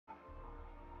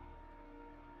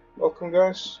Welcome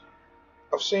guys.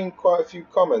 I've seen quite a few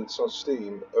comments on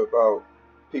Steam about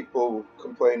people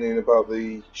complaining about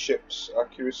the ship's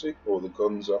accuracy or the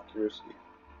gun's accuracy.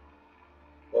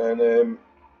 And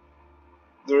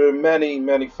there are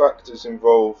many factors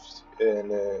involved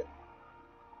in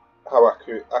how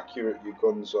accurate your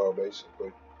guns are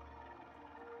basically.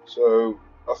 So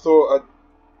I thought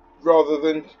rather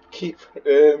than keep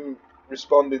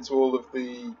responding to all of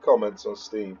the comments on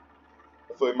Steam,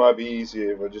 I thought it might be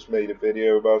easier if I just made a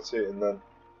video about it, and then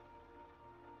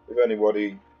if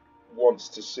anybody wants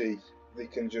to see, they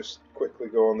can just quickly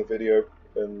go on the video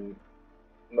and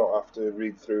not have to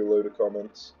read through a load of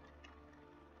comments.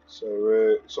 So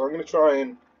I'm going to try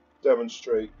and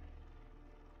demonstrate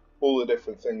all the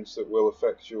different things that will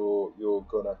affect your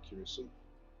gun accuracy.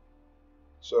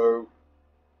 So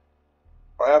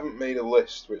I haven't made a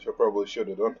list, which I probably should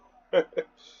have done.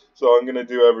 So I'm going to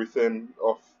do everything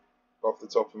off the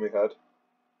top of my head.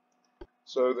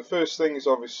 So the first thing is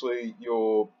obviously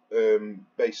your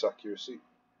base accuracy.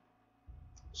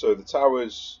 So the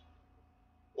towers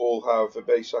all have a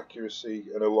base accuracy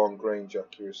and a long range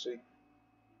accuracy.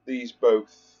 These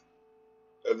both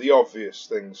are the obvious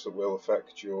things that will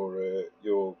affect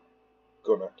your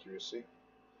gun accuracy.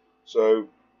 So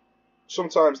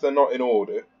sometimes they're not in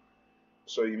order,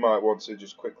 so you might want to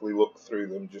just quickly look through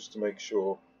them just to make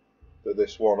sure that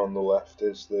this one on the left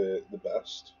is the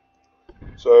best.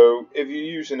 So if you're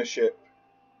using a ship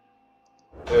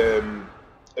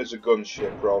as a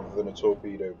gunship rather than a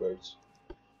torpedo boat,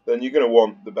 then you're going to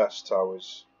want the best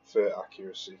towers for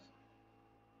accuracy.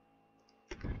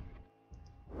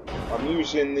 I'm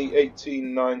using the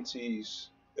 1890s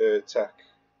tech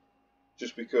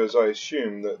just because I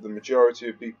assume that the majority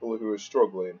of people who are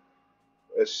struggling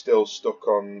are still stuck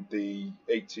on the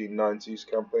 1890s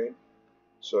campaign.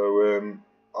 So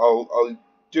I'll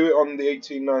do it on the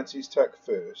 1890s tech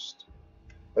first,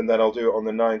 and then I'll do it on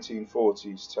the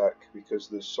 1940s tech, because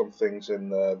there's some things in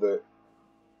there that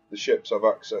the ships have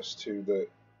access to that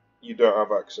you don't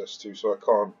have access to, so I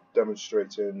can't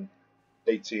demonstrate in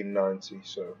 1890.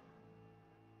 So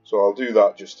I'll do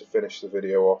that just to finish the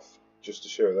video off, just to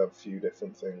show them a few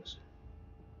different things.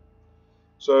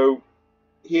 So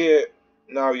here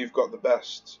now you've got the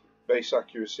best base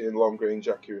accuracy and long range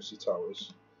accuracy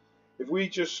towers. If we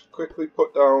just quickly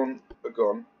put down a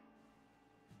gun,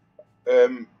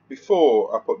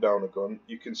 before I put down a gun,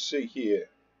 you can see here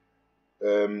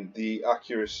the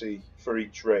accuracy for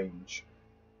each range.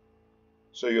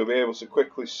 So you'll be able to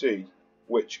quickly see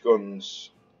which guns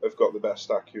have got the best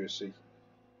accuracy.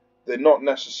 They're not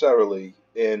necessarily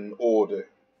in order,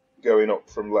 going up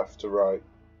from left to right.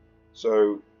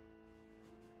 So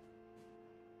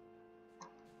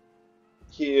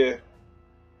here,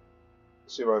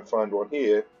 see if I can find one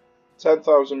here.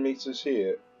 10,000 meters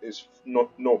here is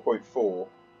 0.4.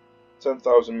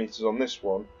 10,000 meters on this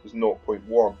one is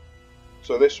 0.1.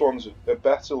 So this one's a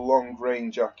better long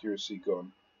range accuracy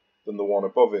gun than the one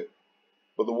above it.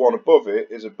 But the one above it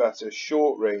is a better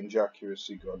short range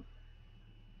accuracy gun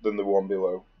than the one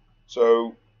below.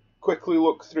 So quickly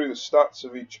look through the stats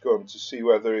of each gun to see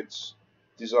whether it's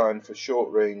designed for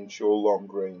short range or long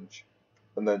range,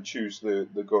 and then choose the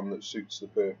gun that suits the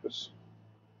purpose.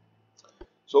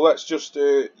 So let's just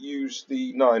use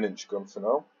the 9-inch gun for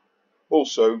now.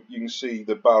 Also, you can see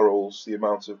the barrels, the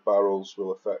amount of barrels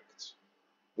will affect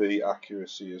the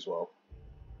accuracy as well.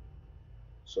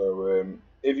 So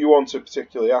if you want a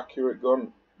particularly accurate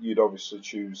gun, you'd obviously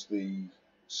choose the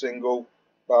single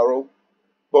barrel,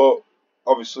 but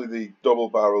obviously the double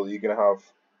barrel, you're going to have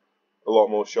a lot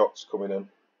more shots coming in.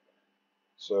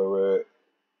 So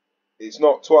it's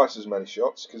not twice as many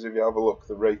shots, because if you have a look,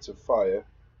 the rate of fire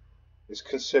is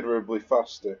considerably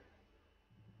faster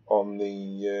on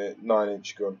the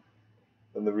 9-inch gun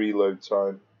and the reload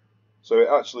time. So it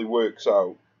actually works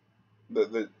out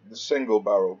that the single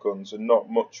barrel guns are not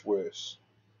much worse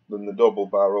than the double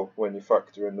barrel when you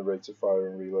factor in the rate of fire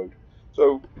and reload.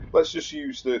 So let's just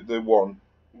use the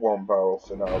one barrel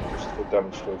for now, just for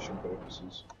demonstration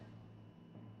purposes.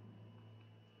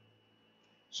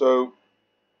 So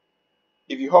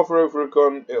if you hover over a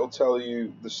gun, it'll tell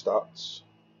you the stats.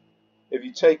 If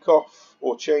you take off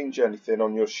or change anything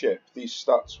on your ship, these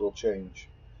stats will change.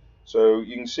 So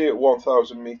you can see at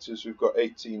 1,000 meters we've got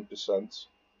 18%.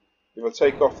 If I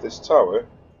take off this tower,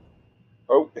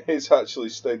 oh, it's actually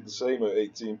stayed the same at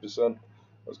 18%.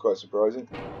 That's quite surprising.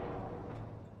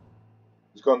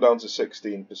 It's gone down to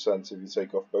 16% if you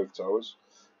take off both towers.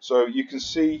 So you can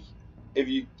see if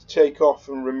you take off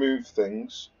and remove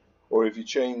things, or if you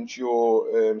change your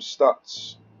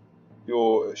stats,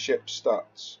 your ship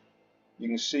stats, you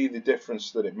can see the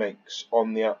difference that it makes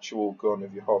on the actual gun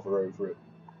if you hover over it.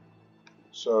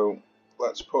 So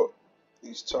let's put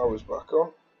these towers back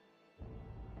on.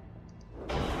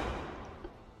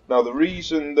 Now the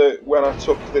reason that when I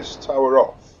took this tower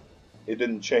off it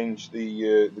didn't change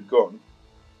the gun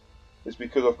is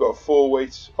because I've got a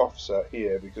 4-weight offset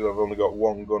here because I've only got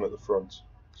one gun at the front.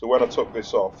 So when I took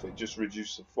this off it just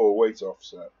reduced the 4-weight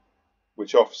offset,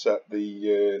 which offset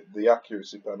the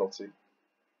accuracy penalty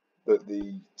that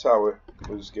the tower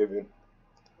was giving.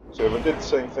 So if I did the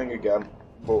same thing again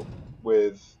but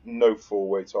with no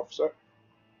 4-weight offset,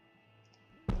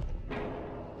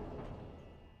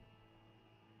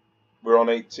 we're on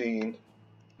 18,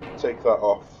 take that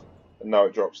off, and now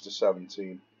it drops to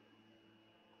 17.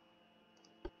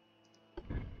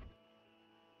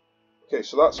 Okay,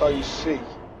 so that's how you see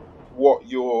what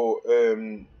your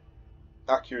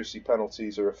accuracy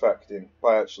penalties are affecting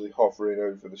by actually hovering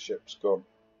over the ship's gun.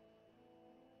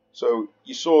 So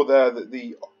you saw there that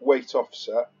the weight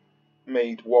offset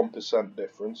made 1%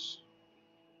 difference.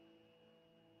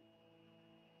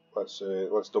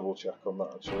 Let's double check on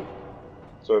that actually.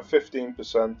 So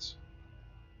 15%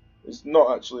 is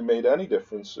not actually made any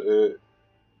difference.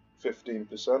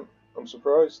 15%. I'm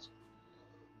surprised.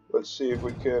 Let's see if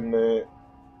we can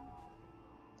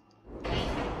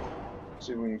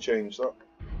change that.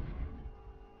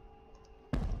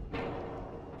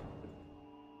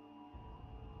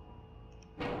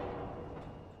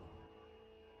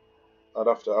 I'd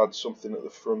have to add something at the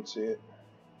front here.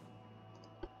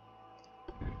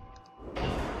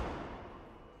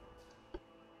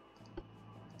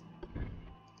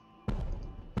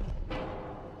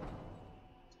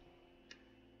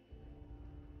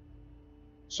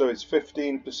 So it's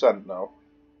 15% now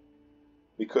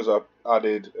because I've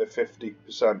added a 50%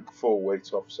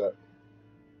 4-weight offset.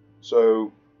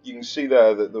 So you can see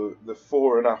there that the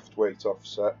fore and aft weight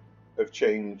offset have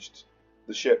changed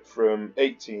the ship from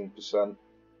 18%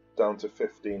 down to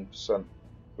 15%,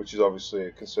 which is obviously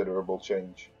a considerable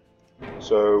change.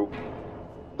 So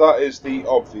that is the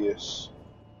obvious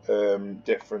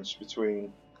difference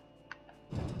between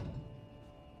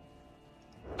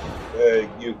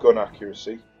your gun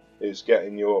accuracy, is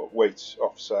getting your weight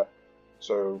offset.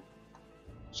 So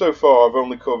far I've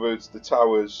only covered the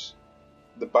towers,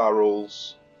 the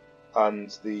barrels, and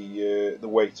the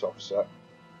weight offset.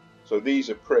 So these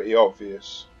are pretty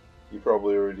obvious. You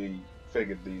probably already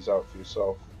figured these out for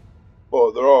yourself.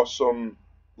 But there are some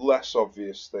less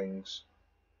obvious things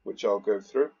which I'll go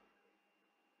through.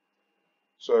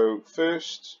 So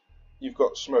first, you've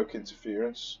got smoke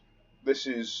interference. This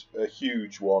is a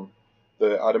huge one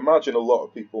that I'd imagine a lot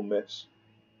of people miss.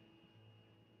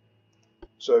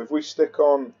 So if we stick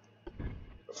on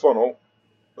a funnel,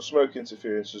 the smoke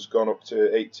interference has gone up to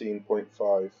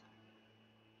 18.5.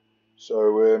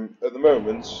 So at the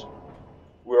moment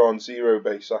we're on 0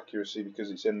 base accuracy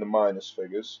because it's in the minus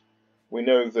figures. We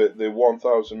know that the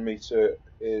 1000 meter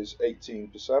is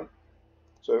 18%.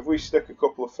 So if we stick a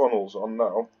couple of funnels on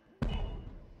now,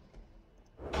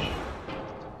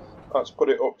 that's put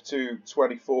it up to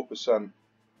 24%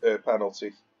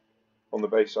 penalty on the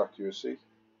base accuracy,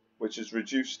 which has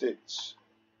reduced its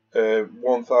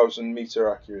 1000 meter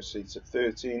accuracy to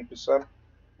 13%,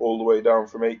 all the way down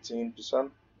from 18%.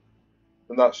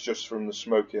 And that's just from the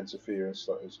smoke interference,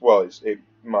 that is. Well, it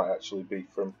might actually be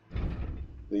from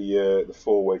the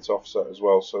 4-weight offset as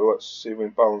well. So let's see if we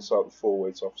can balance out the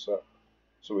 4-weight offset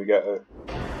so we get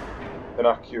an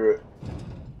accurate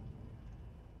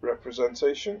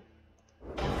representation.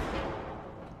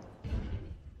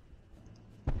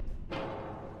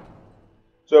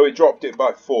 So it dropped it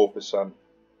by 4%,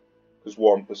 because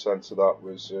 1% of that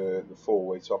was the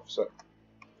 4-weight offset.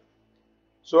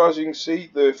 So as you can see,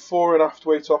 the fore and aft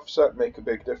weight offset make a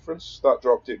big difference. That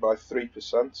dropped it by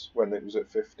 3% when it was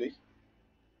at 50.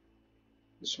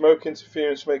 The smoke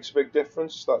interference makes a big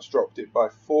difference. That's dropped it by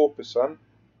 4%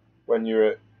 when you're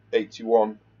at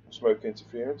 81 smoke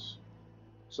interference.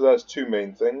 So there's two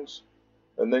main things.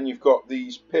 And then you've got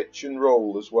these pitch and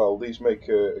roll as well. These make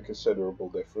a considerable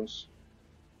difference.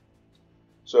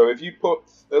 So if you put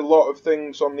a lot of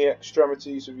things on the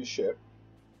extremities of your ship,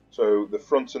 so the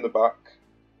front and the back,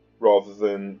 rather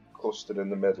than clustered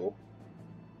in the middle,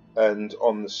 and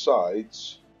on the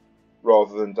sides,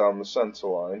 rather than down the centre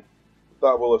line,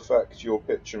 that will affect your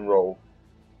pitch and roll.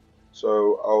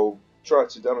 So I'll try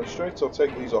to demonstrate. I'll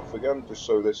take these off again, just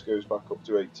so this goes back up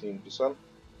to 18%.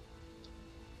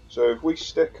 So if we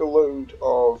stick a load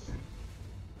of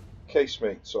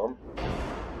casemates on,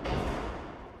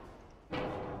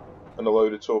 and a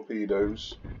load of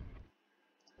torpedoes,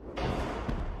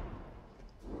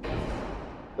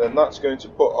 then that's going to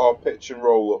put our pitch and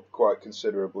roll up quite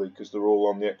considerably because they're all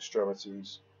on the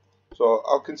extremities. So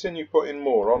I'll continue putting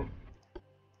more on,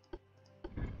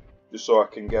 just so I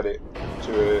can get it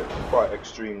to a quite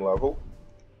extreme level.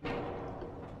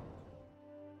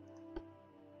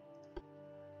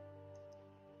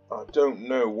 I don't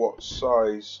know what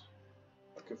size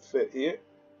I can fit here.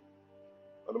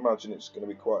 I'd imagine it's going to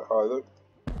be quite high though.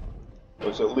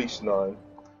 It's at least 9.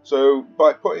 So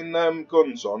by putting them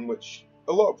guns on, which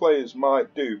a lot of players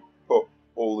might do, put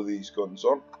all of these guns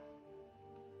on,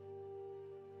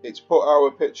 it's put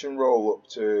our pitch and roll up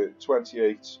to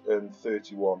 28 and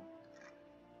 31.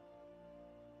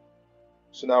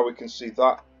 So now we can see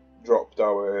that dropped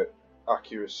our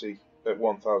accuracy at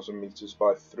 1000 meters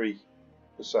by 3%.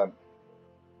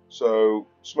 So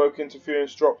smoke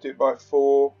interference dropped it by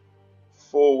 4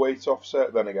 weight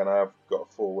offset. Then again, I have got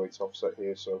a 4 weight offset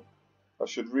here, so I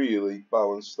should really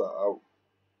balance that out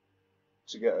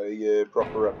to get a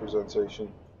proper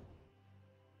representation.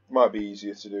 Might be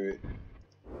easier to do it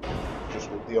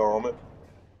just with the armour.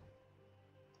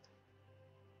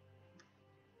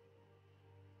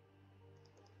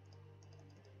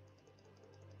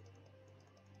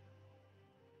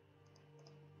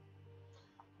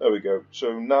 There we go.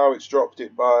 So now it's dropped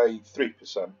it by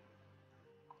 3%.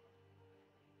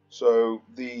 So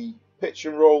the pitch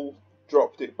and roll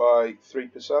dropped it by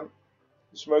 3%.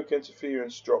 The smoke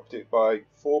interference dropped it by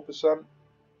 4%.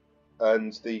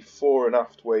 And the fore and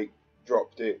aft weight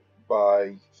dropped it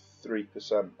by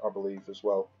 3%, I believe, as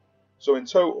well. So in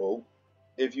total,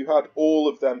 if you had all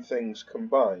of them things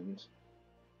combined,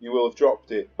 you will have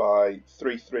dropped it by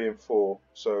 3, 3 and 4,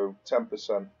 so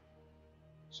 10%.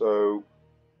 So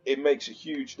it makes a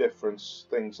huge difference,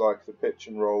 things like the pitch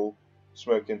and roll,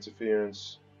 smoke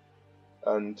interference,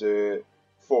 and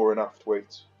fore and aft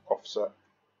weight offset.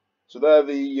 So they're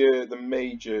the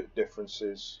major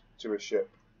differences to a ship.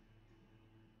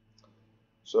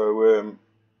 So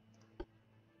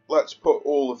let's put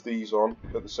all of these on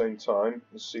at the same time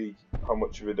and see how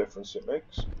much of a difference it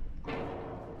makes.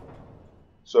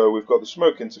 So we've got the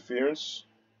smoke interference,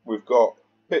 we've got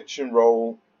pitch and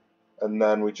roll, and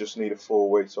then we just need a 4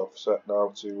 weight offset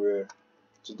now to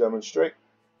demonstrate.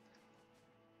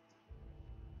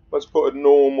 Let's put a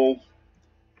normal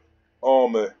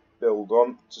armour build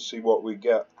on to see what we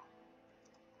get.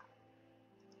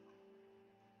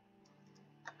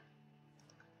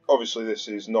 Obviously this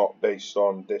is not based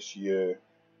on this year,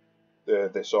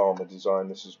 this armour design.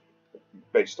 This is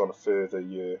based on a further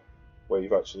year where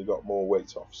you've actually got more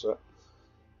weight offset,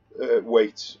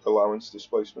 weight allowance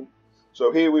displacement.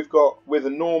 So here we've got, with a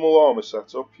normal armour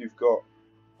setup, you've got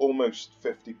almost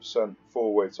 50%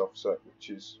 4 weight offset, which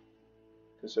is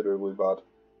considerably bad.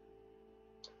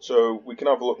 So we can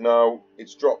have a look now.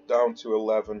 It's dropped down to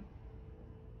 11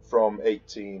 from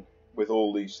 18 with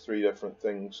all these 3 different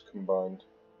things combined.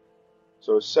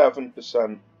 So a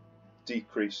 7%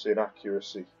 decrease in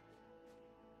accuracy,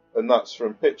 and that's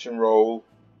from pitch and roll,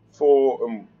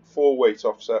 4 weight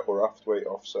offset or aft weight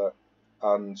offset,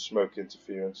 and smoke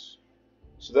interference.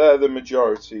 So they're the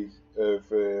majority of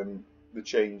the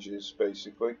changes,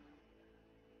 basically,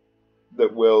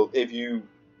 that will, if you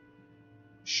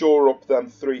shore up them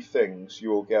 3 things, you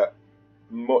will get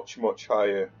much, much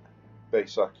higher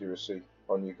base accuracy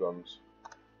on your guns.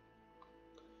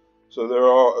 So there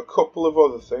are a couple of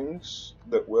other things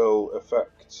that will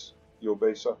affect your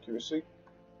base accuracy.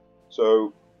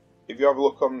 So if you have a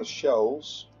look on the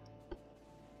shells,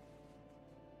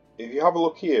 if you have a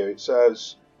look here, it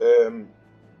says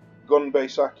gun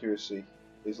base accuracy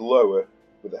is lower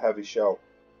with a heavy shell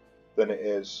than it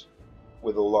is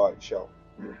with a light shell.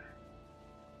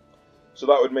 So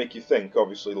that would make you think,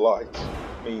 obviously, light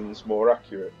means more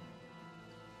accurate.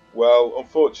 Well,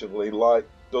 unfortunately, light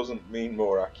doesn't mean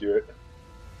more accurate,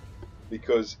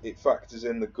 because it factors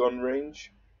in the gun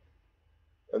range,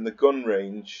 and the gun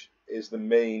range is the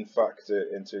main factor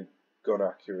into gun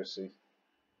accuracy.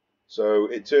 So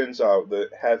it turns out that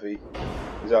heavy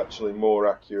is actually more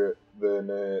accurate than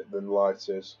light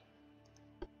is,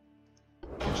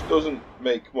 which doesn't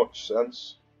make much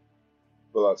sense,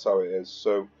 but that's how it is.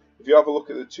 So if you have a look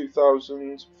at the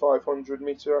 2,500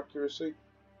 meter accuracy,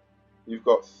 you've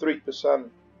got 3%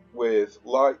 with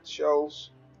light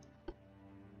shells,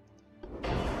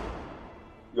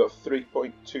 you've got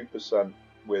 3.2%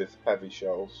 with heavy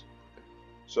shells.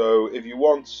 So if you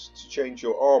want to change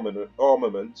your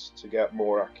armament to get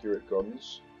more accurate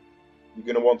guns, you're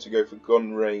going to want to go for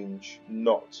gun range,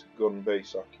 not gun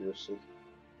base accuracy.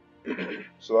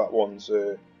 So that one's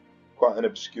quite an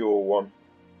obscure one.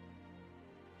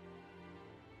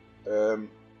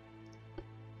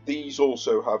 these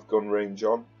also have gun range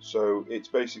on, so it's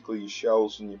basically your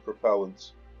shells and your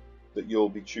propellant that you'll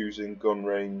be choosing gun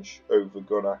range over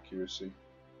gun accuracy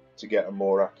to get a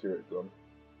more accurate gun.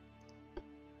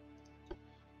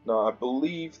 Now I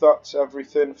believe that's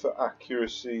everything for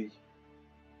accuracy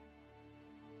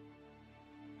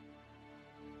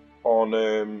on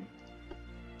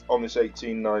this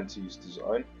 1890s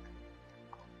design.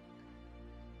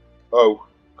 Oh,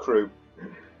 crew.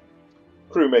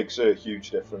 Crew makes a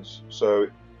huge difference. So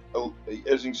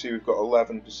as you can see, we've got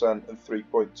 11% and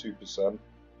 3.2%.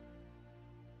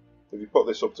 If you put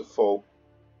this up to full,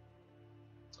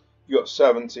 you got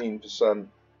 17%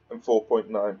 and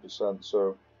 4.9%.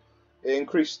 So it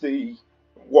increased the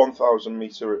 1,000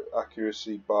 meter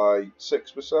accuracy by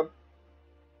 6%,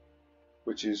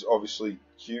 which is obviously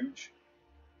huge.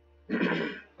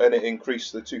 And it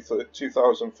increased the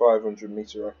 2,500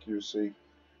 meter accuracy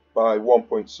by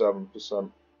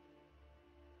 1.7%,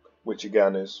 which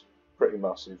again is pretty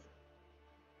massive.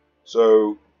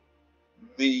 So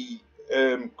the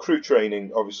crew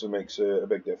training obviously makes a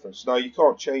big difference. Now you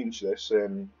can't change this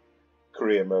in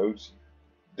career mode.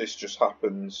 This just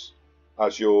happens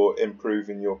as you're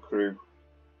improving your crew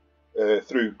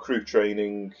through crew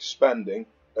training spending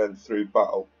and through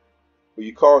battle. But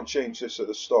you can't change this at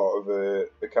the start of a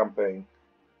campaign.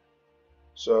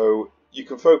 So you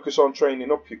can focus on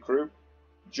training up your crew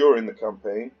during the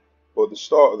campaign, but at the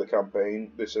start of the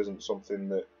campaign, this isn't something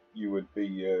that you would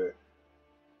be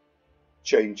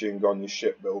changing on your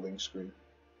shipbuilding screen.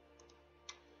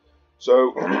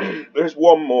 So there's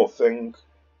one more thing,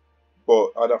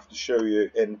 but I'd have to show you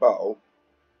in battle.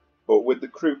 But with the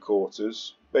crew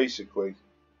quarters, basically,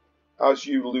 as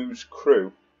you lose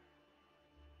crew,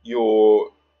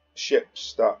 your ship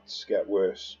stats get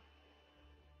worse.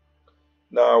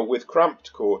 Now with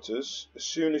cramped quarters, as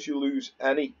soon as you lose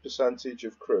any percentage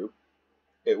of crew,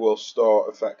 it will start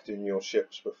affecting your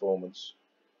ship's performance.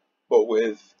 But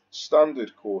with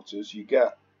standard quarters, you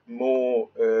get more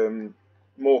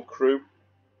crew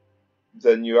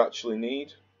than you actually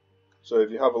need. So if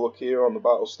you have a look here on the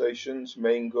battle stations,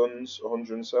 main guns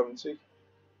 170,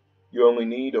 you only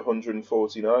need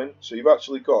 149. So you've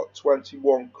actually got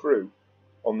 21 crew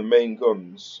on the main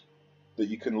guns that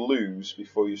you can lose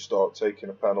before you start taking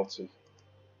a penalty.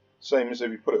 Same as if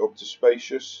you put it up to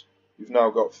spacious, you've now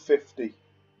got 50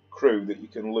 crew that you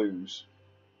can lose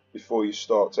before you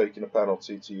start taking a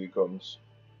penalty to your guns.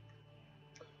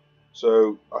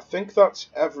 So I think that's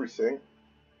everything.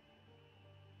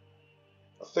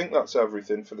 I think that's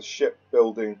everything for the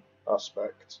shipbuilding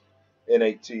aspect in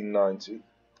 1890.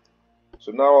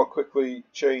 So now I'll quickly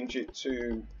change it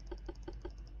to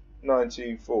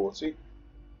 1940.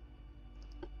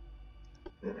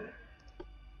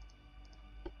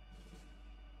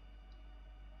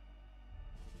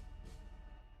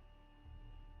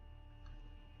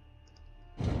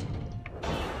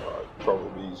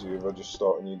 Probably easier if I just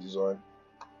start a new design.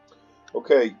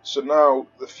 Okay, so now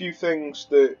the few things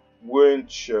that weren't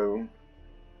shown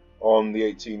on the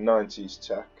 1890s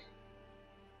tech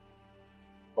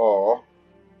are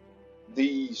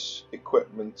these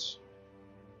equipment.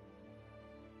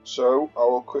 So I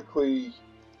will quickly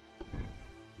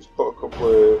just put a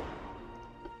couple of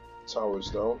towers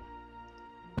down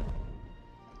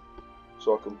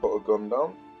so I can put a gun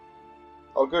down.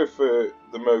 I'll go for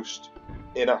the most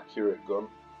inaccurate gun.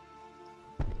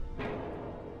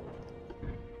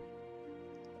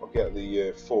 I'll get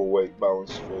the 4-weight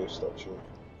balance first actually.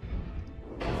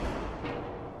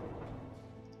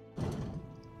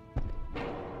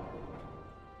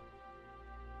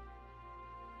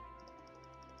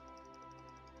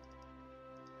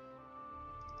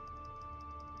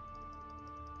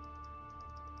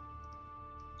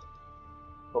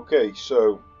 Okay,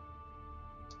 so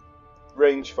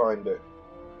rangefinder.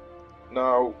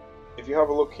 Now, if you have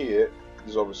a look here,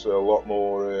 there's obviously a lot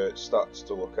more stats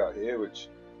to look at here, which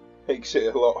makes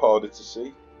it a lot harder to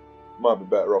see. Might be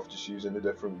better off just using a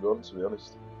different gun, to be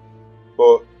honest.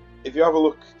 But if you have a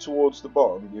look towards the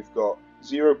bottom, you've got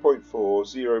 0.4,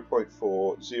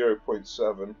 0.4,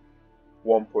 0.7,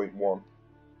 1.1.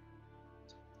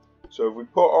 So if we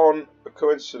put on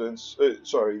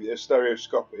a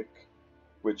stereoscopic,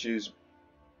 which is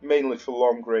mainly for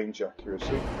long range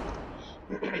accuracy,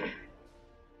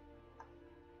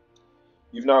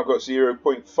 you've now got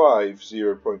 0.5,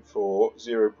 0.4,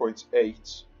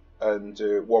 0.8 and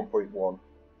 1.1.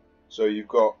 So you've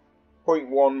got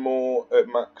 0.1 more at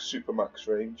max super max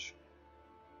range,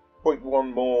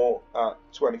 0.1 more at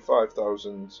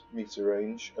 25,000 meter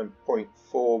range, and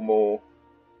 0.4 more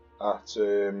at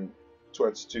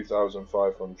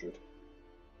 22,500.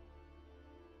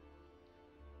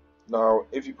 Now,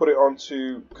 if you put it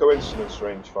onto coincidence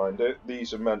rangefinder,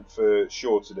 these are meant for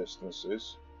shorter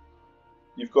distances.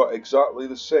 You've got exactly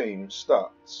the same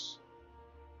stats: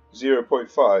 0.5,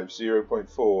 0.4,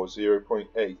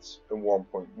 0.8 and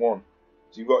 1.1.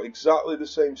 So you've got exactly the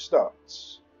same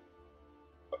stats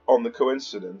on the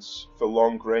coincidence for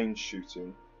long range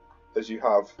shooting as you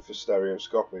have for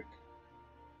stereoscopic.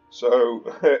 So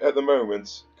at the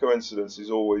moment, coincidence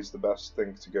is always the best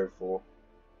thing to go for.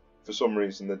 For some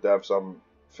reason the devs haven't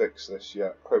fixed this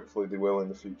yet. Hopefully they will in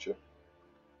the future.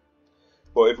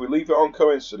 But if we leave it on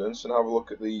coincidence and have a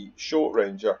look at the short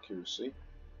range accuracy,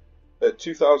 at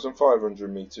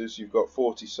 2,500 meters you've got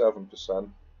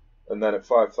 47%, and then at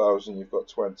 5,000 you've got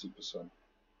 20%.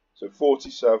 So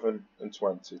 47 and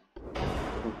 20.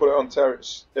 If we put it on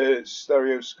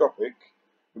stereoscopic,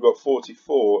 we've got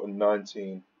 44 and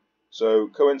 19. So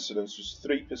coincidence was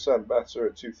 3% better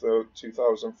at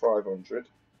 2,500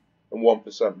 and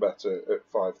 1% better at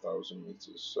 5,000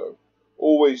 meters. So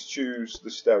always choose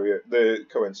the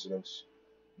coincidence.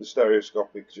 The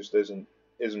stereoscopic just isn't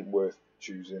worth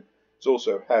choosing. It's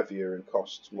also heavier and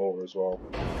costs more as well.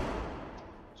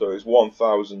 So it's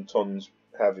 1,000 tons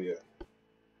heavier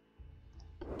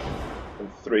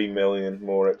and 3 million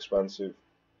more expensive.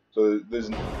 So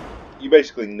you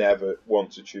basically never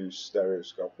want to choose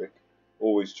stereoscopic.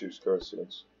 Always choose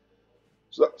coincidence.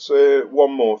 So that's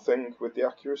one more thing with the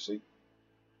accuracy.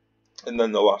 And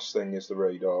then the last thing is the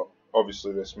radar.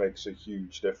 Obviously this makes a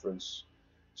huge difference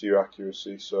to your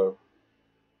accuracy. So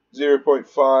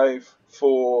 0.5,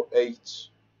 4, 8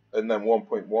 and then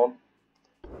 1.1.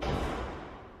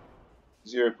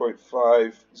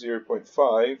 0.5,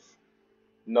 0.5,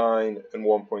 9 and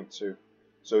 1.2.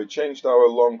 So it changed our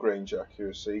long range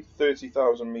accuracy,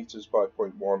 30,000 meters by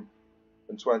 0.1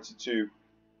 and 22.5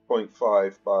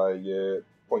 by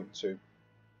 0.2.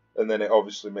 And then it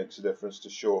obviously makes a difference to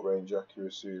short range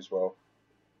accuracy as well.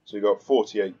 So you got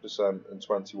 48% and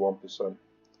 21%,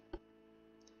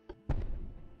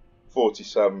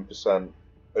 47%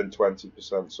 and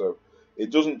 20%. So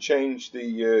it doesn't change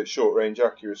the short range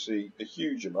accuracy a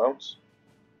huge amount,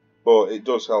 but it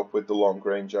does help with the long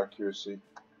range accuracy.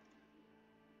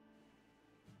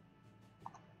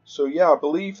 So yeah, I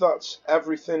believe that's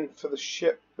everything for the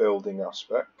shipbuilding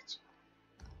aspect.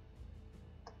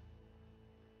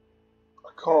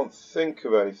 I can't think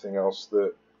of anything else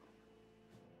that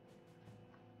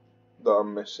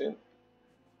I'm missing.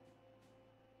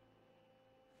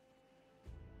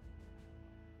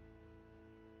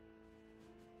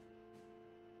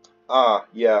 Ah,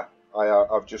 yeah,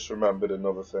 I've just remembered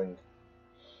another thing.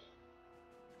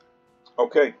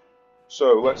 Okay,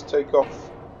 so let's take off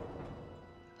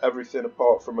everything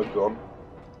apart from a gun.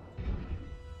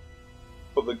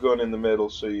 Put the gun in the middle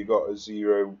so you got a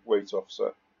 0 weight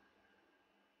offset.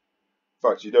 In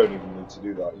fact, you don't even need to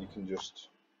do that. You can just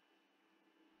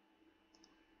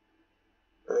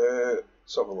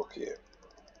let's have a look here.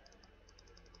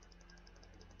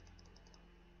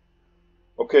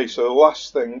 Okay, so the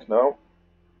last thing now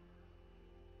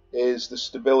is the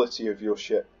stability of your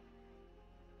ship.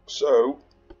 So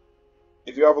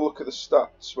if you have a look at the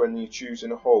stats when you're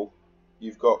choosing a hull,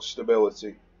 you've got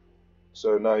stability.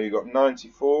 So now you've got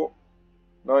 94,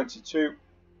 92,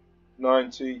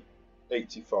 90,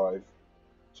 85.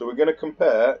 So we're going to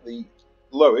compare the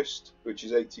lowest, which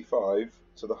is 85,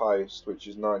 to the highest, which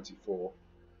is 94.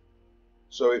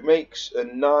 So it makes a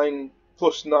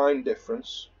 +9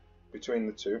 difference between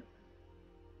the two.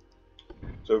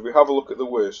 So if we have a look at the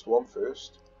worst one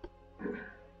first,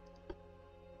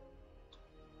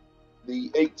 the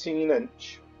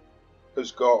 18-inch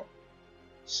has got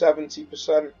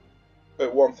 70%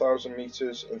 at 1,000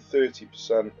 meters and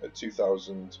 30% at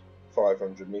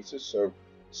 2,500 meters. So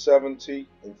 70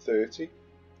 and 30.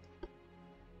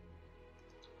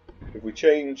 If we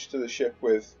change to the ship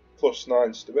with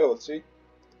 +9 stability,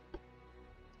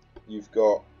 you've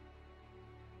got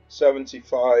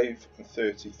 75 and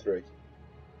 33.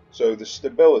 So the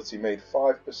stability made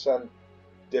 5%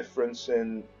 difference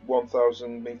in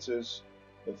 1,000 meters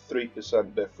and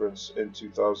 3% difference in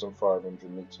 2,500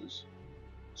 meters.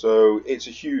 So it's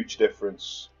a huge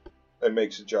difference. It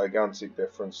makes a gigantic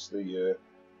difference, the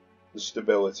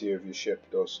stability of your ship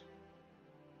does.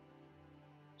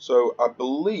 So I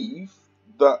believe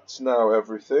that's now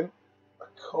everything. I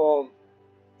can't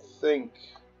think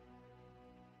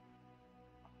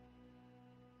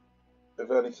of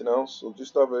anything else. I'll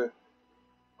just have a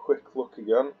quick look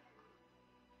again.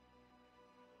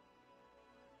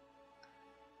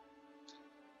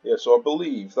 Yeah, so I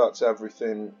believe that's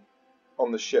everything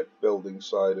on the shipbuilding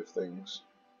side of things.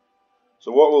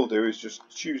 So what we'll do is just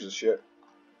choose a ship.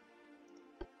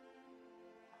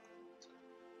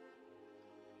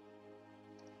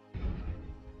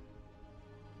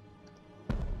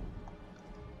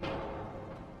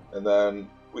 and then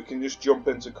we can just jump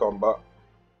into combat,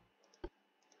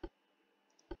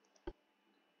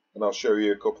 and I'll show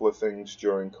you a couple of things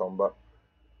during combat.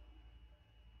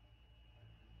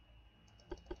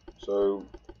 So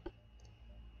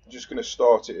I'm just going to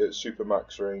start it at super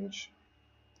max range,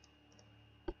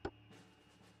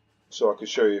 so I can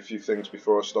show you a few things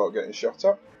before I start getting shot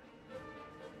at.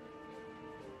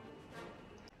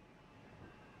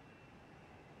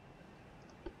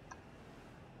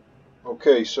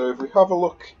 Okay, so if we have a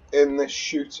look in this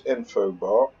shoot info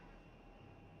bar,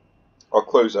 I'll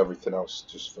close everything else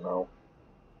just for now.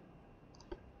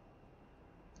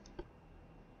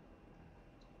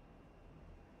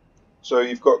 So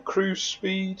you've got cruise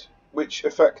speed, which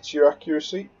affects your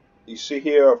accuracy. You see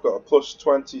here I've got a plus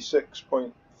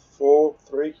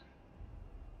 26.43.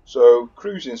 So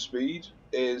cruising speed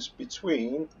is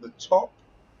between the top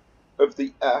of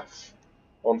the F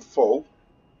on full,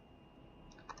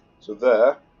 so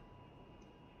there,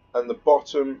 and the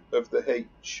bottom of the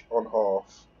H on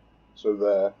half, so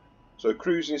there. So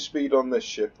cruising speed on this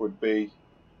ship would be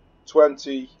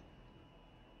 20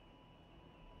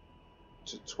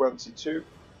 to 22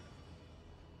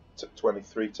 to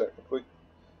 23 technically.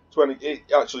 20. It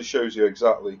actually shows you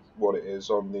exactly what it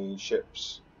is on the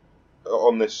ships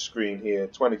on this screen here.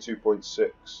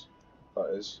 22.6, that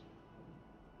is.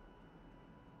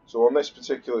 So on this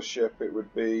particular ship it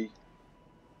would be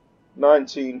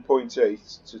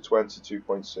 19.8 to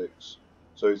 22.6.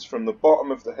 So it's from the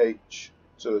bottom of the H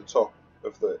to the top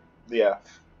of the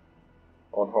F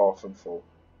on half and full.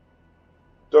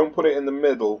 Don't put it in the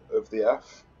middle of the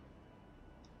F,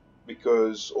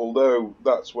 because although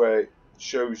that's where it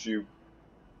shows you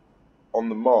on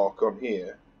the mark on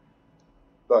here,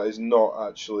 that is not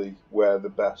actually where the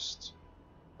best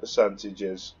percentage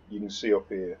is. You can see up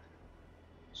here.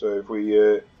 So if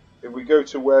we go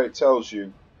to where it tells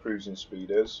you cruising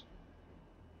speed is,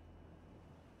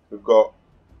 we've got,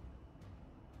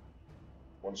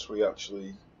 once we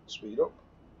actually speed up,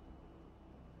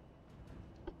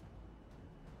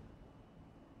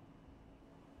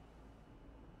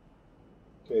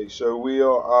 okay, so we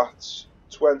are at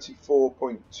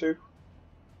 24.2,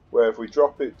 where if we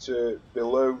drop it to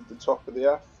below the top of the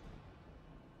F,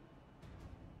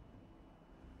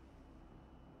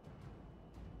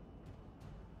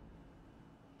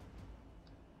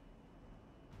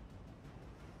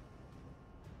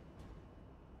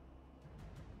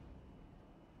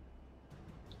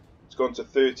 it's gone to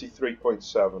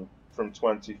 33.7 from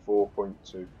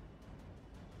 24.2.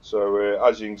 So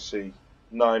as you can see,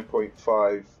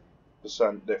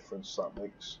 9.5% difference that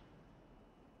makes.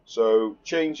 So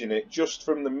changing it just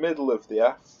from the middle of the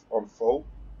F on full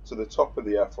to the top of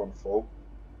the F on full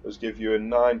does give you a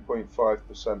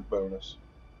 9.5% bonus.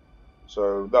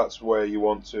 So that's where you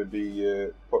want to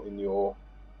be putting your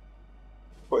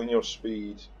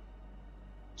speed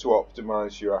to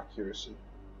optimize your accuracy.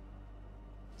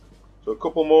 So a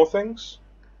couple more things.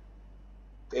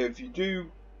 If you do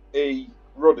a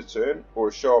rudder turn or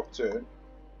a sharp turn,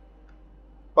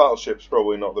 Battleship's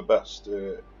probably not the best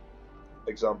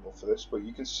example for this, but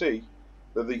you can see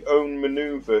that the own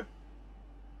maneuver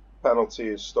penalty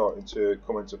is starting to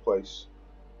come into place.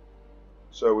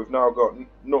 So we've now got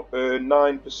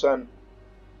 9%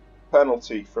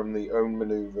 penalty from the own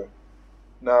maneuver.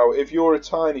 Now if you're a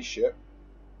tiny ship,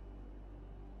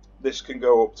 this can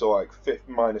go up to like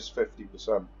minus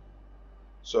 50%.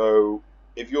 So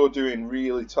if you're doing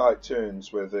really tight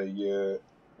turns with a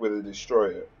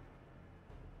destroyer,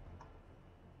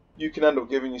 you can end up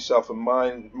giving yourself a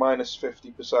minus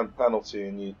 50% penalty,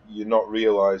 and you're not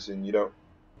realizing, you don't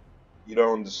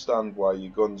understand why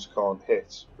your guns can't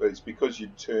hit. But it's because you're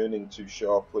turning too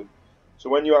sharply. So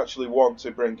when you actually want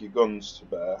to bring your guns to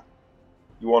bear,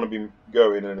 you want to be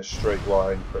going in a straight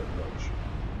line pretty much.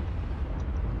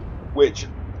 Which,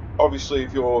 obviously,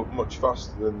 if you're much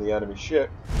faster than the enemy ship,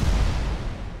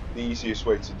 the easiest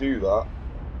way to do that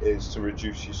is to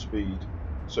reduce your speed,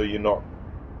 so you're not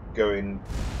going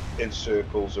in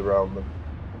circles around them.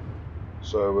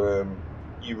 So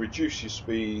you reduce your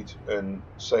speed and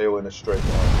sail in a straight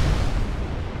line.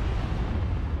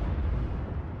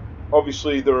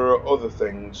 Obviously there are other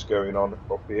things going on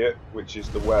up here, which is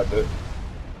the weather.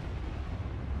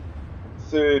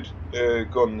 Third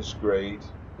guns grade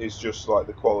is just like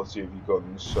the quality of your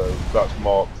guns, so that's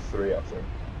Mark 3 I think.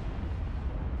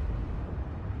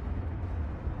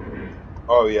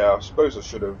 Oh yeah, I suppose I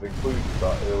should have included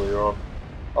that earlier on.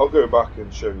 I'll go back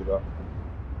and show you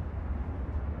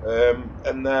that.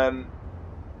 And then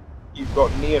you've got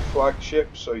near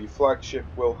flagship, so your flagship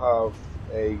will have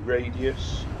a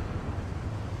radius,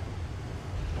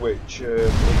 which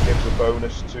it gives a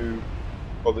bonus to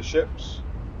other ships.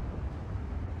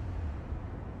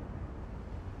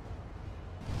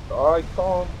 I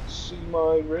can't see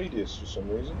my radius for some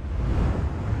reason.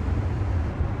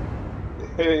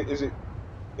 Is it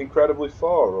incredibly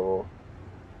far, or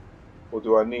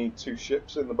do I need 2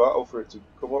 ships in the battle for it to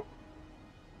come up?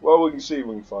 Well, we can see if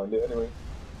we can find it anyway.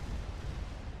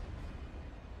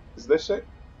 Is this it?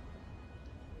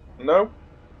 No?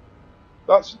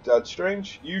 That's dead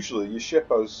strange. Usually your ship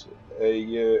has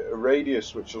a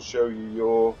radius which will show you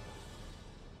your...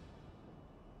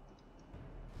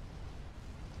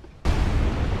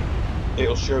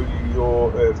 It'll show you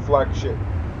your flagship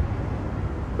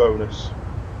bonus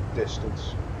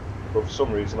distance. But for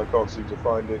some reason I can't seem to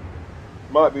find it.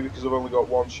 Might be because I've only got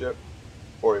 1 ship,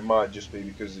 or it might just be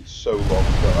because it's so long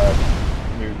that I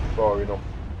haven't moved far enough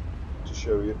to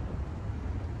show you.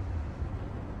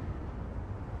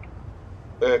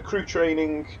 Crew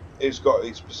training has got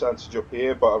its percentage up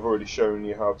here, but I've already shown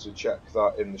you how to check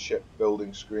that in the ship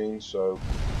building screen, so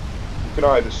you can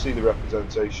either see the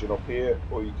representation up here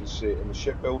or you can see it in the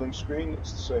ship building screen.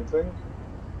 It's the same thing.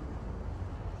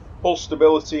 Hull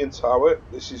stability and tower.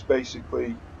 This is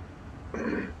basically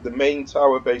the main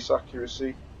tower base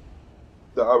accuracy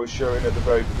that I was showing at the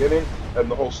very beginning, and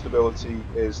the hull stability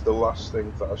is the last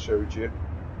thing that I showed you,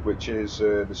 which is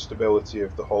the stability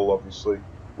of the hull. Obviously,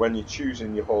 when you're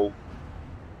choosing your hull,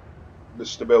 the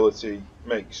stability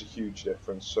makes a huge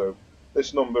difference. So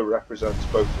this number represents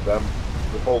both of them,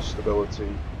 the hull stability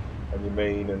and your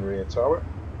main and rear tower.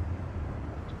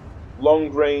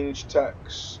 Long range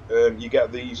techs, you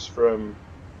get these from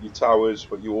your towers,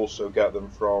 but you also get them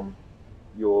from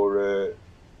your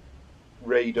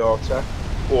radar tech,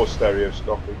 or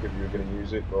stereoscopic if you were going to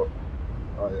use it, but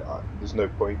there's no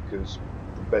point because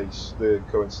the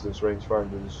coincidence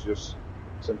rangefinder is just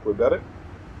simply better.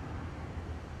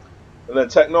 And then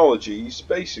technologies,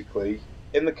 basically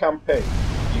in the campaign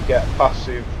you get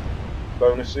passive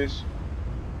bonuses,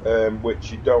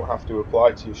 which you don't have to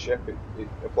apply to your ship, it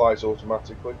applies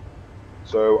automatically.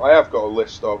 So I have got a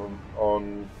list of them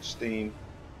on Steam.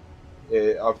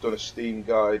 I've done a Steam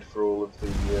guide for all of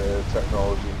the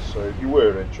technologies, so if you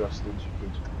were interested you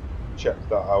could check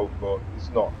that out, but it's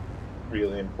not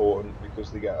really important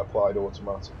because they get applied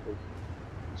automatically.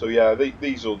 So yeah,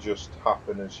 these will just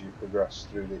happen as you progress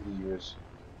through the eras.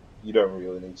 You don't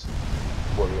really need to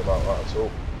worry about that at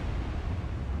all.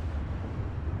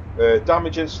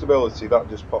 Damage instability, that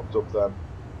just popped up then.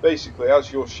 Basically,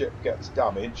 as your ship gets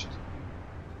damaged,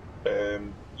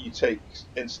 you take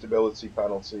instability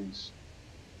penalties.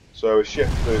 So a ship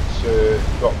that's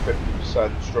got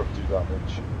 50% structure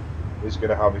damage is going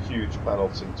to have a huge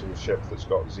penalty to a ship that's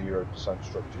got 0%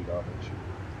 structure damage.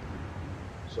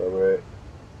 So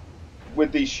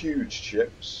with these huge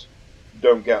ships, you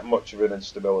don't get much of an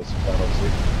instability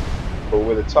penalty, but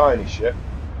with a tiny ship,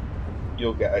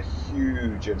 you'll get a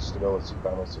huge instability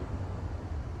penalty.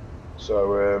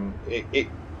 So it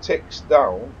ticks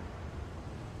down.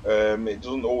 It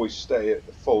doesn't always stay at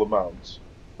the full amount.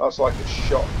 That's like a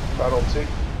shock penalty.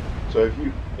 So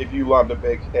if you land a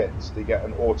big hit, they get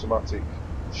an automatic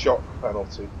shock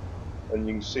penalty, and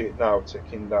you can see it now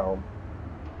ticking down.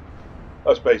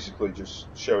 That's basically just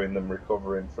showing them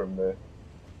recovering from the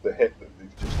hit that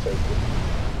they've just taken.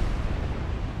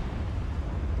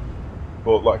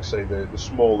 But like I say, the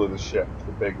smaller the ship,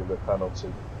 the bigger the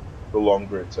penalty, the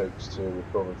longer it takes to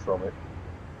recover from it.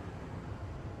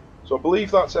 So I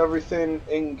believe that's everything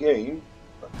in game.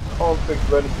 I can't think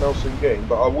of anything else in game,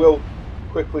 but I will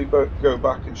quickly go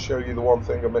back and show you the one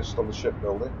thing I missed on the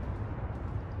shipbuilding.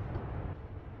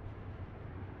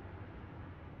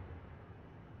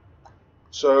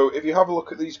 So if you have a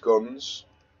look at these guns,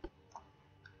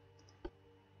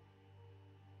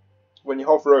 when you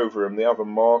hover over them, they have a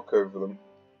mark over them.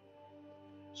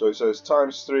 So it says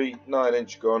 ×3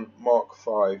 9-inch gun, Mark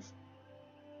 5.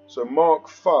 So Mark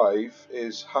 5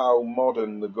 is how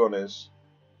modern the gun is.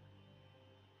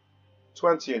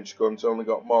 20-inch gun's only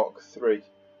got Mark 3.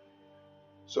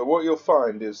 So what you'll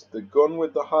find is the gun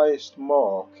with the highest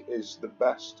mark is the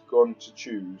best gun to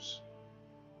choose,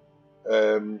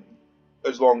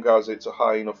 as long as it's a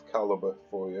high enough caliber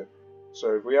for you.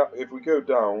 So if we go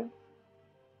down,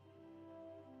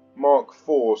 Mark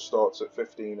 4 starts at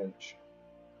 15-inch.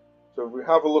 So if we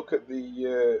have a look at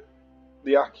the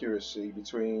accuracy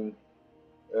between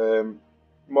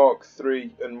Mark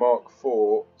 3 and Mark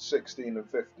 4, 16 and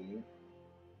 15,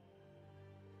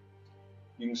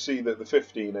 you can see that the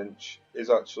 15-inch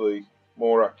is actually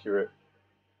more accurate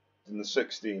than the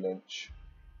 16-inch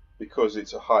because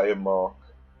it's a higher mark.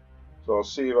 So I'll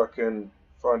see if I can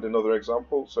find another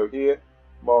example. So here,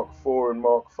 Mark 4 and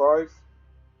Mark 5.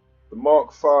 The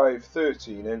Mark 5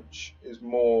 13-inch is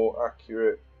more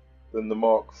accurate than the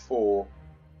Mark 4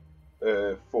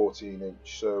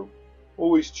 14-inch. So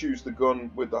always choose the gun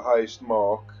with the highest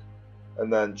mark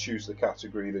and then choose the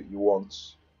category that you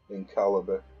want in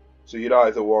caliber. So you'd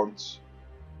either want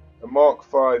a Mark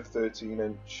 5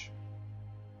 13-inch,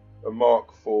 a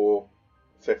Mark 4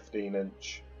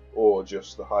 15-inch, or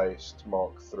just the highest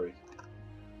Mark 3.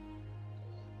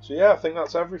 So yeah, I think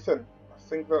that's everything. I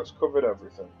think that's covered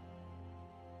everything.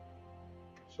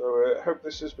 So I hope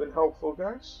this has been helpful,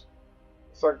 guys.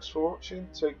 Thanks for watching,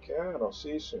 take care, and I'll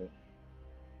see you soon.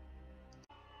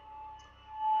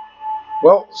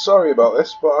 Well, sorry about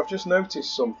this, but I've just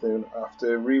noticed something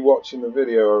after rewatching the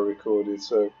video I recorded,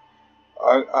 so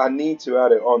I need to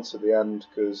add it on to the end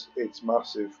because it's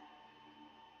massive.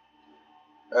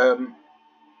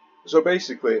 So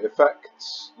basically it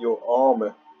affects your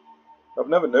armour. I've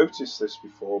never noticed this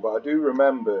before, but I do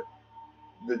remember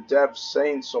the devs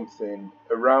saying something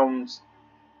around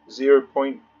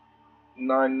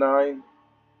 0.99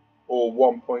 or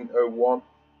 1.01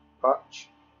 patch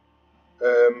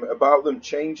about them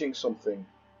changing something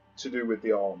to do with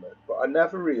the armour, but I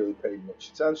never really paid much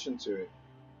attention to it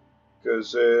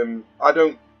because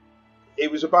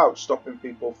it was about stopping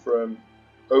people from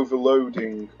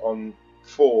overloading on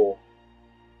 4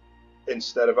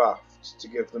 instead of aft to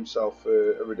give themselves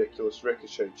a ridiculous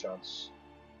ricochet chance.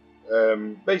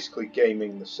 Basically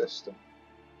gaming the system.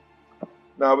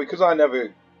 Now, because I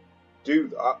never do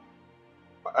that,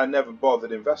 I never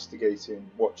bothered investigating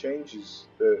what changes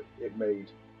that it made.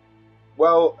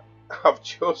 Well, I've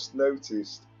just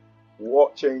noticed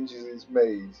what changes it's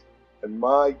made, and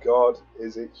my god,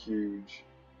 is it huge.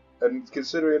 And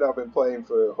considering I've been playing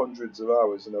for hundreds of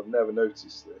hours and I've never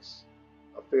noticed this,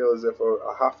 I feel as if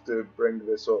I have to bring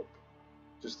this up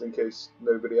just in case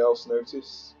nobody else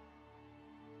noticed.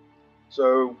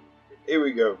 So here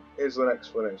we go, here's an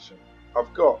explanation.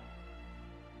 I've got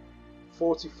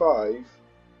 45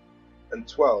 and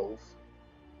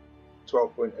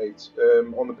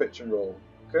 12.8 on the pitch and roll,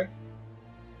 okay?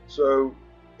 So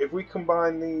if we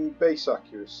combine the base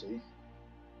accuracy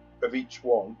of each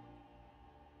one,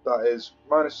 that is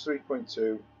minus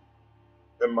 3.2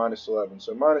 and minus 11,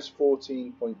 so minus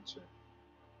 14.2.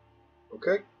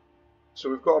 Okay, so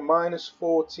we've got a minus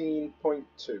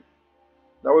 14.2.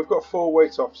 Now we've got 4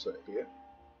 weight offset here,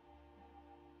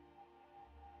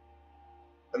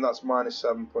 and that's minus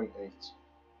 7.8.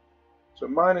 So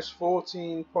minus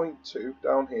 14.2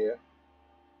 down here,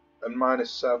 and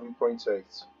minus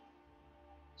 7.8.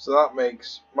 So that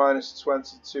makes minus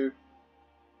 22.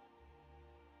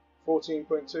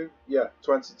 14.2? Yeah,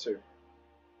 22.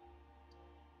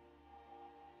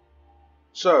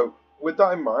 So, with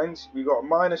that in mind, we've got a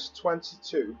minus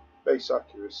 22 base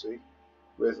accuracy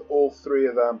with all 3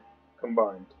 of them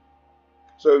combined.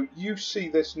 So, you see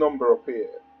this number up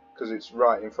here, because it's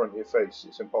right in front of your face,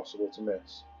 it's impossible to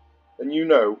miss. And you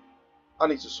know, I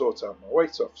need to sort out my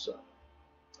weight offset.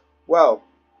 Well,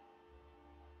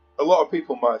 a lot of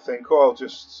people might think, oh, I'll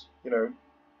just,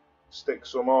 stick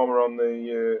some armour on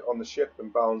the ship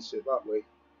and balance it that way,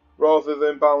 rather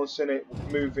than balancing it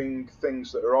moving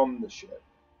things that are on the ship,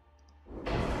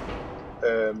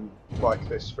 like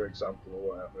this for example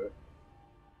or whatever.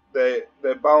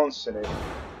 They're balancing it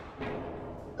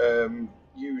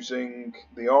using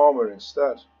the armour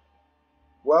instead.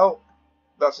 Well,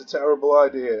 that's a terrible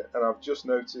idea, and I've just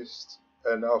noticed,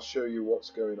 and I'll show you what's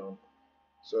going on.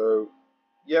 So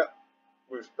yeah,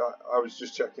 I was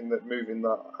just checking that moving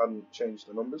that hadn't changed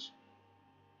the numbers.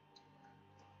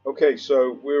 Okay,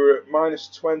 so we were at minus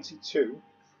 22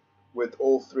 with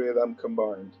all 3 of them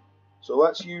combined. So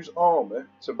let's use armour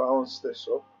to balance this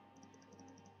up.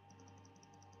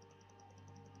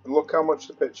 And look how much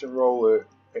the pitch and roll are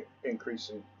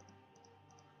increasing.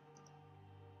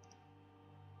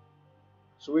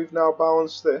 So we've now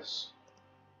balanced this.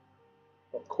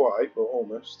 Not quite, but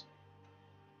almost.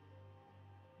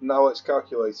 Now let's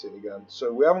calculate it again.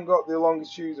 So we haven't got the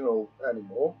longitudinal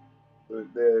anymore,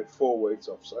 the 4 weight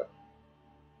offset,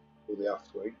 or the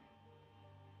aft weight.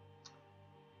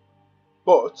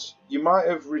 But you might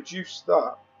have reduced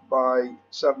that by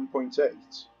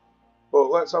 7.8. But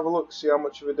let's have a look, see how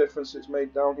much of a difference it's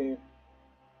made down here.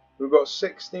 We've got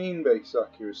 16 base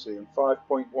accuracy and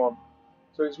 5.1.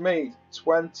 So it's made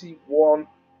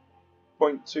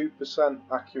 21.2%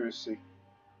 accuracy,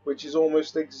 which is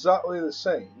almost exactly the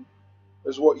same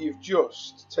as what you've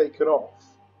just taken off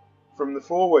from the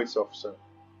 4 weight offset.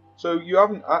 So you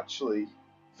haven't actually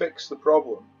fixed the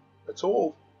problem at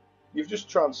all. You've just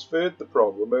transferred the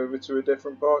problem over to a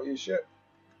different part of your ship.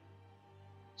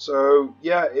 So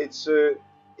yeah, it's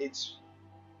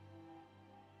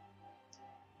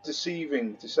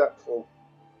deceitful,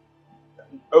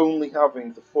 only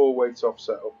having the 4 weight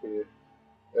offset up here,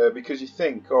 because you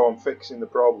think, oh, I'm fixing the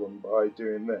problem by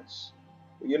doing this,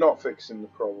 but you're not fixing the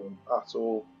problem at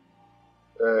all.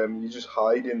 You're just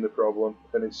hiding the problem,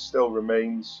 and it still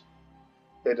remains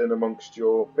hidden amongst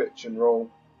your pitch and roll.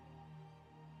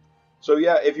 So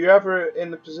yeah, if you're ever in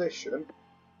the position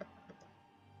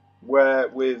where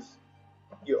with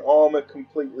your armour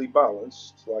completely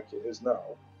balanced, like it is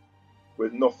now,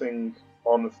 with nothing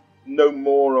on, no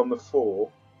more on the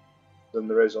fore than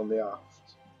there is on the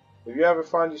aft, if you ever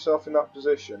find yourself in that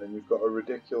position and you've got a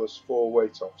ridiculous 4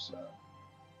 weight offset,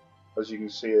 as you can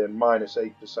see here,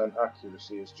 -8%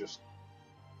 accuracy is just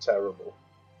terrible.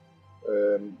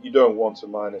 You don't want a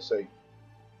 -8%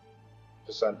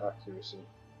 accuracy.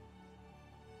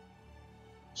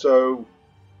 So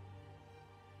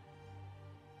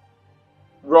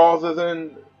rather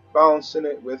than balancing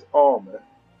it with armour,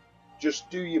 just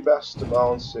do your best to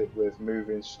balance it with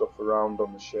moving stuff around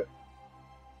on the ship.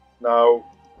 Now,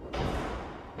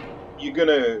 you're going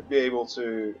to be able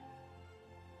to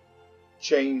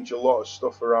change a lot of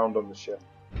stuff around on the ship.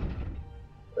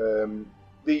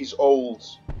 These old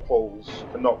hulls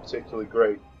are not particularly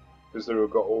great because they've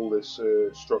got all this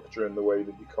structure in the way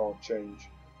that you can't change.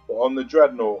 But on the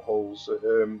Dreadnought hulls,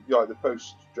 like the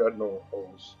post-Dreadnought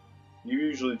hulls, you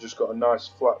usually just got a nice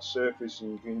flat surface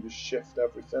and you can just shift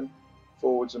everything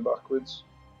forwards and backwards.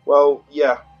 Well,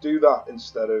 yeah, do that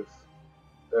instead of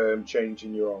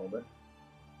changing your armour.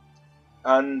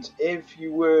 And if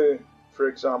you were, for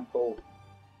example,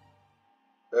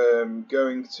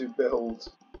 going to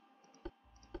build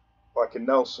like a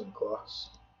Nelson class,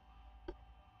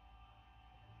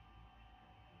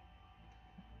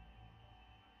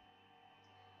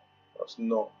 that's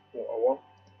not what I want.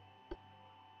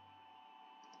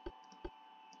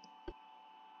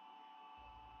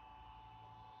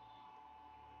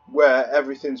 Where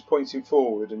everything's pointing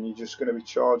forward and you're just going to be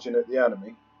charging at the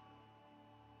enemy,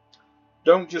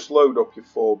 don't just load up your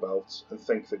 4 belts and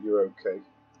think that you're okay,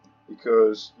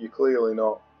 because you're clearly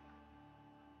not.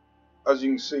 As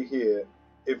you can see here,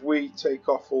 if we take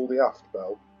off all the aft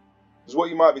belt, because what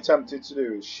you might be tempted to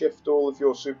do is shift all of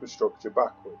your superstructure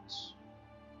backwards,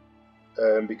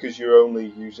 because you're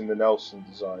only using the Nelson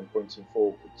design pointing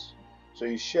forwards. So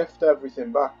you shift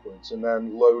everything backwards and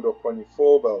then load up on your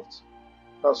 4 belt.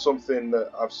 That's something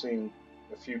that I've seen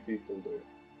a few people do.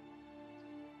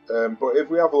 But if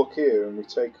we have a look here and we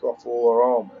take off all our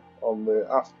armour on the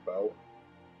aft belt,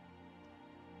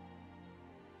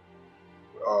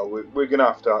 we're going to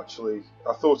have to actually,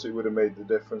 I thought it would have made the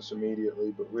difference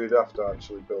immediately, but we'd have to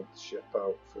actually build the ship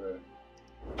out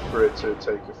for it to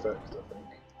take effect, I think.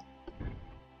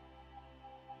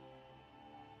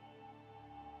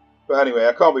 But anyway,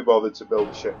 I can't be bothered to build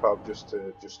the ship out just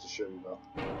to show you that.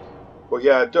 But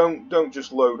yeah, don't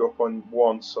just load up on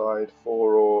one side,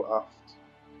 fore or aft.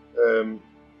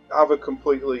 Have a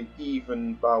completely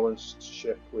even balanced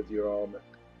ship with your armour.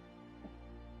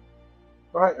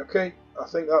 Right, okay, I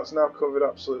think that's now covered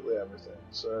absolutely everything.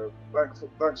 So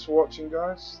thanks for watching,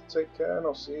 guys. Take care and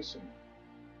I'll see you soon.